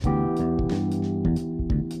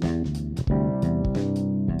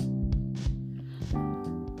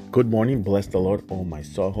Good morning. Bless the Lord, oh my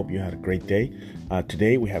soul. Hope you had a great day.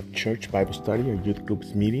 Today we have church Bible study, our youth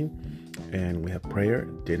group's meeting, and we have prayer,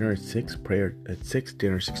 dinner at 6, prayer at 6,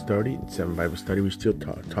 dinner at 6:30, and 7 Bible study. We still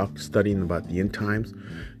studying about the end times.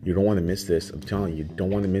 You don't want to miss this. I'm telling you, you don't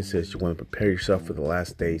want to miss this. You want to prepare yourself for the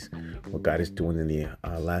last days, what God is doing in the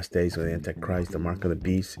last days with the Antichrist, the mark of the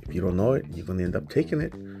beast. If you don't know it, you're going to end up taking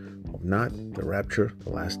it. If not, the rapture, the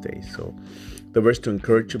last days. So the verse to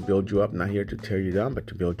encourage you, build you up, not here to tear you down, but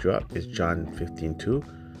to build you up, is John 15:2.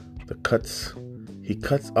 He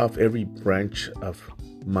cuts off every branch of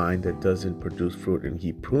mine that doesn't produce fruit, and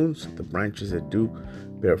he prunes the branches that do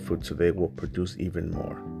bear fruit so they will produce even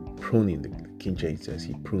more. Pruning, the King James says,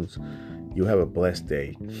 he prunes. You have a blessed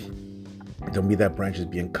day. Don't be that branch is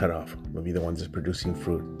being cut off, but be the ones that's producing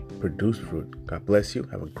fruit. Produce fruit. God bless you.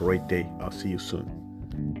 Have a great day. I'll see you soon.